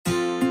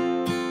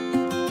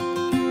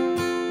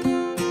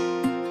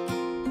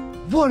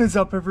What is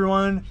up,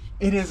 everyone?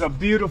 It is a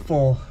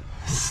beautiful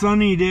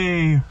sunny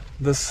day.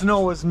 The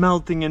snow is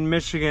melting in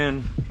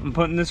Michigan. I'm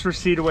putting this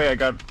receipt away. I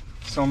got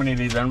so many of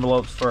these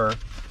envelopes for,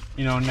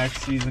 you know,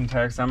 next season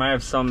tax time. I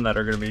have some that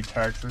are going to be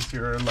taxed this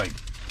year, like,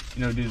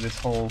 you know, do this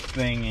whole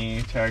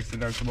thingy, tax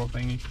deductible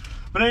thingy.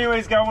 But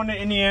anyways, got one to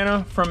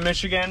Indiana from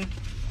Michigan.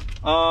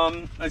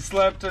 I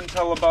slept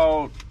until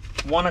about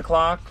 1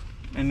 o'clock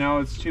and now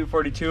it's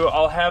 2:42.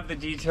 I'll have the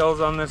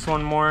details on this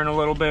one more in a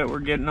little bit. We're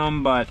getting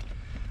them, but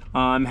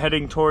I'm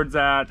heading towards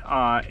that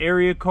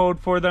area code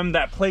for them.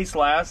 That place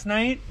last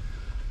night,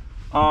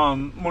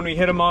 when we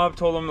hit him up,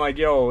 told him like,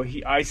 yo,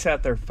 I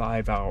sat there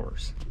 5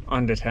 hours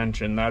on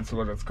detention. That's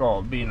what it's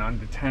called, being on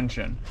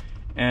detention.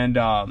 And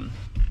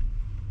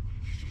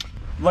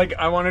like,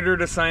 I wanted her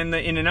to sign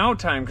the in and out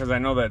time because I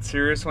know that's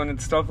serious when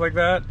it's stuff like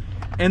that.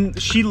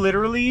 And she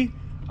literally,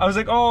 I was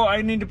like, oh,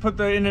 I need to put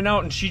the in and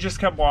out, and she just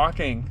kept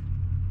walking.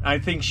 I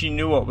think she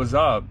knew what was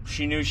up.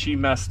 She knew she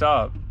messed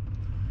up.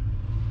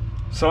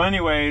 So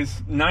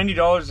anyways,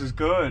 $90 is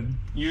good.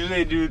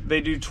 Usually they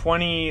do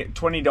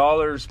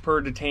 $20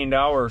 per detained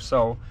hour.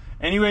 So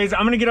anyways,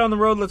 I'm gonna get on the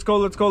road. Let's go,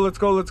 let's go, let's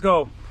go, let's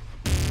go.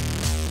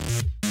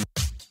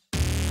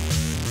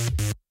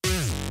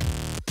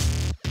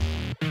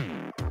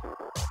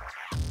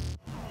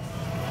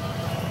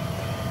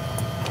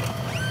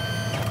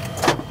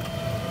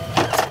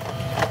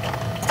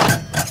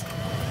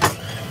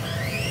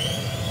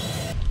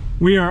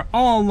 We are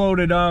all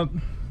loaded up.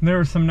 There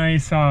were some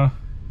nice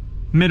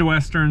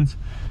Midwesterns.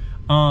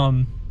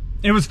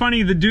 It was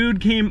funny, the dude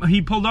came,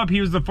 he pulled up,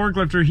 he was the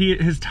forklifter,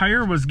 his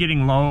tire was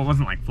getting low. It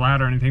wasn't like flat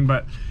or anything,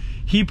 but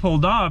he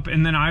pulled up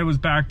and then I was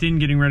backed in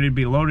getting ready to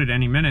be loaded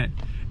any minute.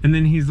 And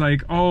then he's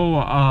like,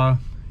 oh,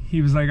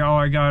 he was like, oh,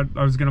 I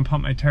was gonna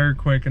pump my tire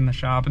quick in the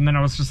shop. And then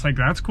I was just like,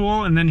 that's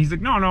cool. And then he's like,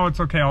 no, it's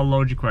okay, I'll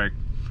load you quick.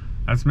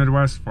 That's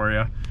Midwest for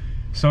you.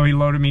 So he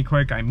loaded me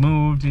quick, I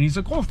moved, and he's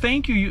like, oh,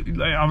 thank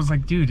you. I was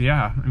like, dude,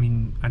 yeah, I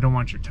mean, I don't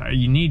want your tire.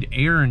 You need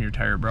air in your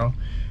tire, bro.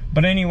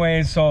 But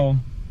anyway, so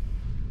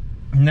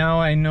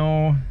now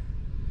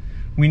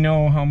we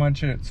know how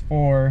much it's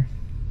for.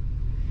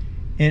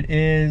 It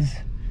is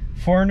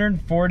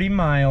 440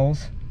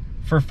 miles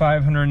for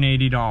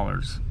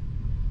 $580.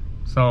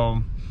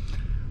 So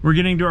we're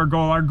getting to our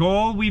goal. Our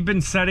goal we've been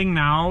setting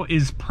now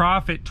is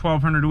profit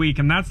 $1,200 a week,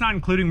 and that's not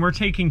including, we're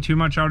taking too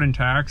much out in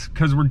tax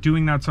because we're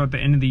doing that so at the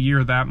end of the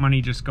year that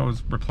money just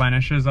goes,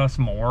 replenishes us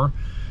more.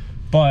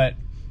 But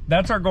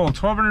that's our goal,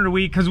 $1,200 a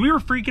week, because we were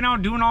freaking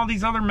out doing all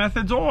these other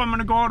methods. Oh, I'm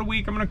gonna go out a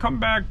week, I'm gonna come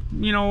back,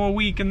 you know, a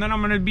week, and then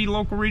I'm gonna be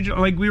local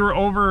regional. Like, we were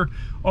over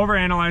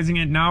analyzing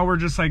it. Now we're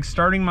just like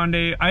starting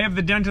Monday. I have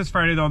the dentist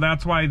Friday though.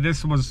 That's why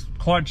this was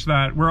clutch,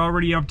 that we're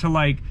already up to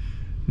like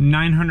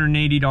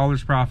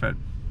 $980 profit.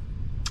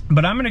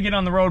 But I'm gonna get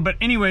on the road. But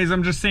anyways,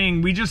 I'm just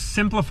saying, we just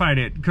simplified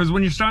it, because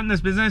when you're starting this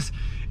business,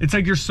 it's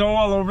like you're so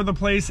all over the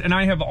place, and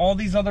I have all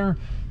these other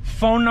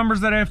phone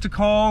numbers that I have to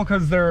call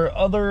because there are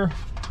other,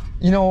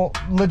 you know,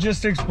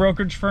 logistics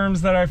brokerage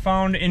firms that I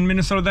found in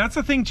Minnesota. That's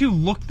the thing too,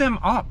 look them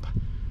up.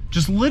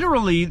 Just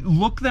literally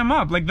look them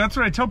up. Like, that's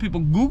what I tell people,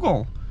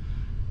 Google.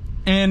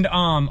 And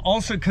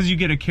also, because you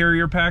get a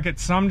carrier packet,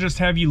 some just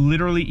have you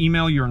literally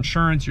email your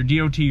insurance, your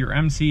DOT, your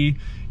MC,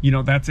 you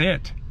know, that's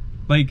it.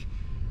 Like,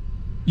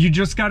 you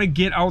just got to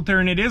get out there,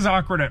 and it is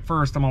awkward at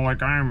first. I'm all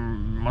like, I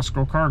must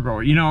go cargo,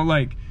 you know,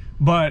 like,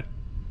 but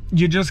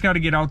you just got to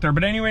get out there.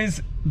 But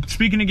anyways,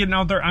 speaking of getting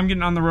out there, I'm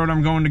getting on the road.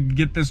 I'm going to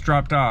get this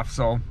dropped off,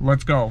 so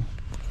let's go.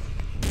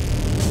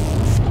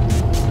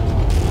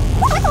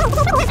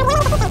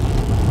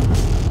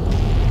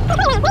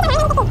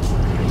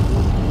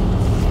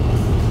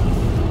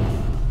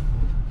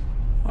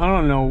 I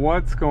don't know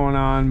what's going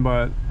on,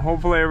 but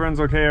hopefully everyone's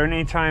okay.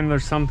 Anytime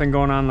there's something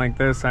going on like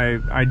this,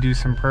 I do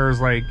some prayers.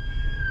 Like,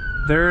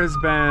 there has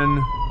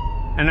been,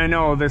 and I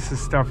know this is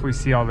stuff we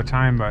see all the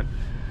time, but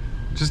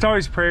just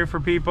always pray for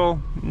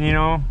people, you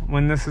know,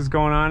 when this is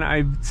going on.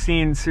 I've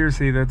seen,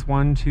 seriously, that's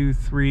 1, 2,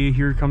 3.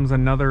 Here comes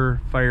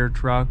another fire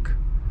truck.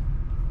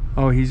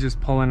 Oh, he's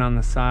just pulling on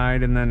the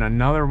side, and then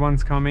another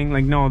one's coming.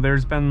 Like, no,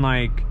 there's been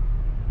like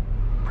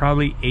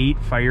probably 8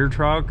 fire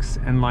trucks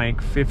and like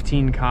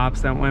 15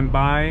 cops that went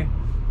by.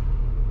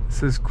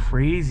 This is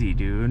crazy,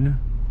 dude.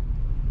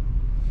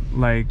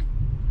 Like,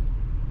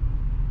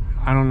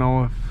 I don't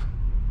know if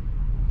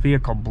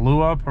vehicle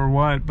blew up or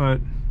what, but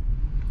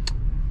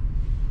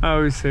I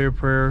always say a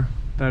prayer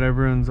that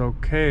everyone's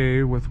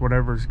okay with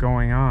whatever's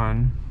going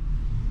on.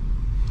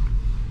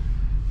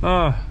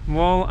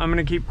 Well, I'm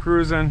gonna keep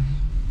cruising.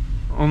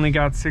 Only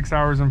got 6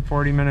 hours and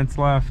 40 minutes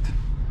left.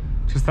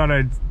 Just thought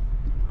I'd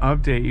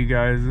update you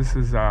guys. This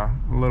is a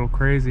little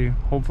crazy.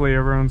 Hopefully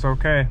everyone's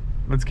okay.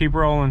 Let's keep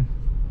rolling.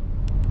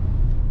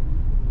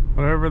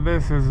 Whatever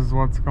this is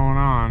what's going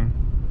on.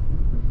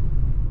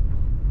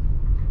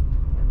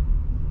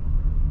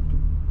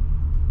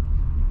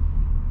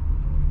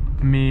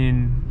 I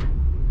mean,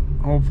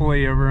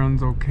 hopefully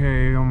everyone's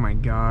okay. Oh my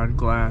God,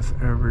 glass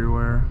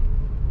everywhere.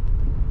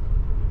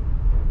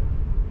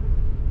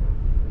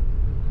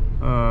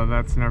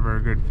 That's never a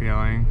good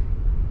feeling.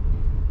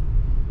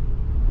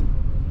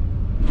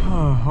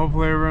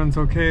 Hopefully everyone's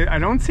okay. I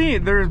don't see,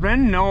 there's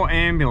been no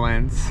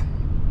ambulance.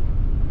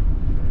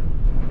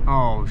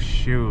 Oh,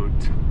 shoot.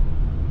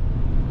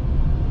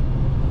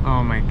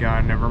 Oh my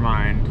God, never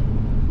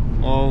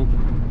mind. Well,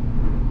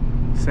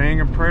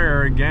 saying a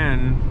prayer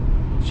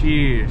again.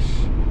 Jeez.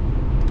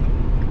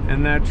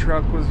 And that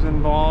truck was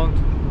involved.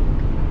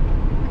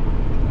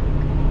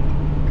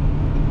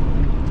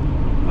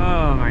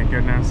 Oh my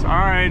goodness. All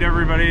right,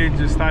 everybody,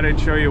 just thought I'd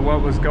show you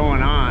what was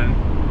going on.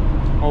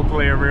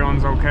 Hopefully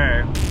everyone's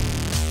okay.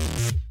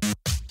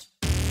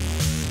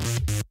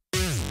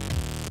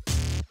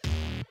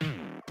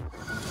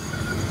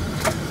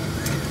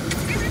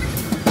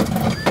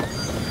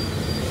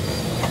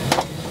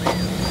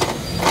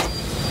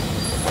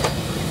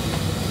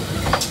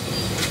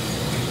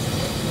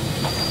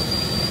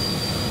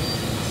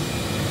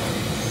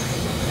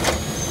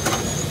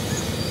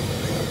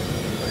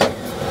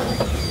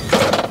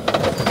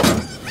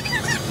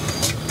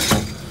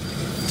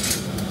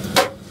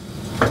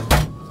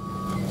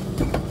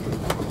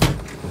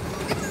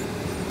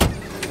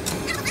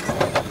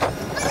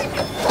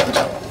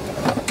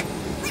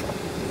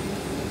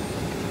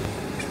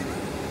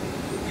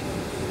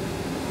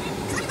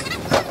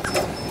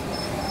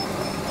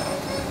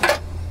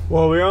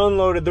 Well, we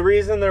unloaded. The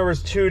reason there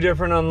was 2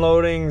 different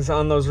unloadings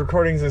on those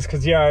recordings is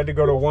because, yeah, I had to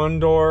go to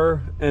one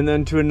door and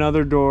then to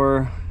another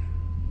door.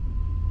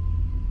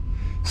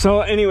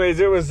 So anyways,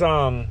 it was,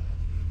 the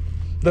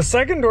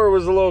second door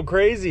was a little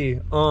crazy.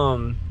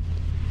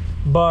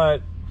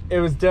 But it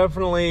was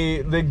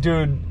definitely,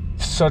 dude,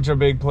 such a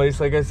big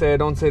place. Like I say, I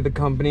don't say the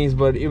companies,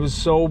 but it was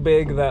so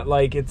big that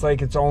like it's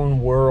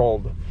own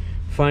world.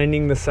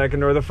 Finding the second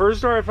door. The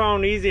first door I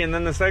found easy, and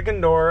then the second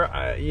door,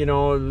 you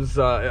know, it was,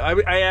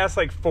 I asked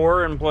like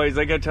 4 employees.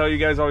 Like I tell you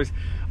guys always,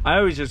 I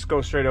always just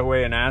go straight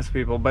away and ask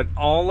people, but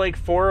all like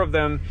 4 of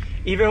them,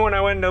 even when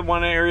I went into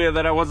one area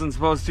that I wasn't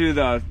supposed to,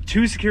 the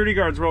 2 security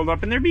guards rolled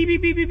up and they're beep,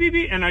 beep, beep, beep, beep,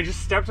 beep, and I just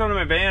stepped onto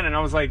my van and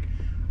I was like,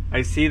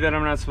 I see that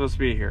I'm not supposed to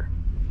be here.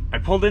 I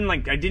pulled in,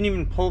 like, I didn't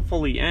even pull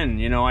fully in,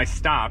 you know, I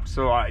stopped,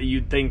 so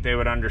you'd think they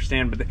would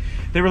understand, but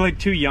they were like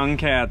 2 young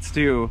cats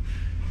too.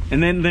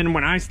 And then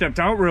when I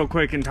stepped out real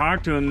quick and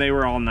talked to them, they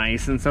were all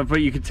nice and stuff,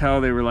 but you could tell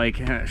they were like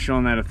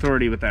showing that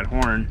authority with that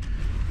horn.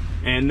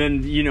 And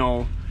then, you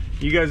know,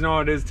 you guys know how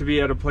it is to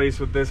be at a place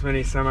with this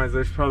many semis.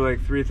 There's probably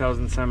like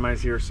 3,000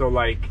 semis here, so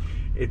like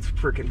it's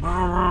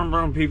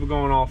freaking people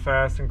going all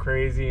fast and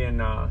crazy,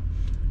 and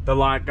the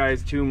lot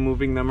guys too,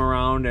 moving them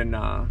around, and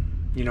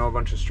you know, a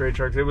bunch of straight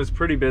trucks. It was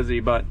pretty busy,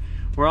 but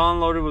we're all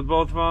unloaded with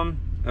both of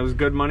them. That was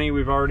good money.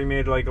 We've already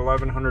made like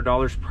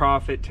 $1,100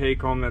 profit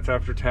take home. That's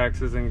after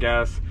taxes and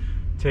gas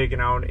taken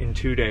out in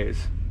 2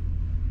 days.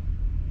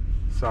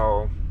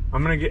 So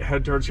I'm gonna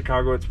head towards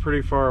Chicago. It's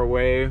pretty far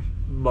away,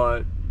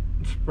 but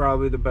it's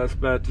probably the best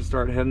bet to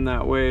start heading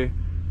that way,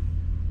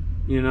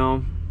 you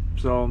know.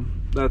 So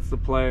that's the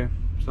play.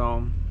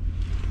 So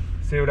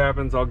see what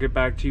happens. I'll get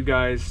back to you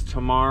guys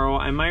tomorrow.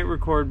 I might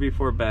record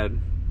before bed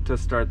to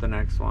start the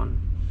next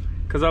one,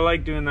 because I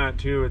like doing that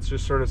too. It's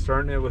just sort of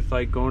starting it with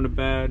like going to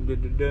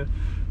bed.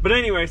 But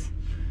anyways,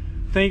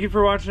 thank you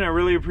for watching. I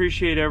really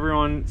appreciate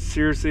everyone.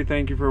 Seriously,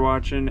 thank you for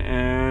watching,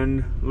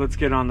 and let's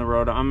get on the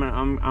road.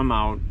 I'm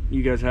out.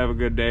 You guys have a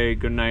good day,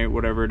 good night,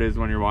 whatever it is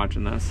when you're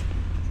watching this.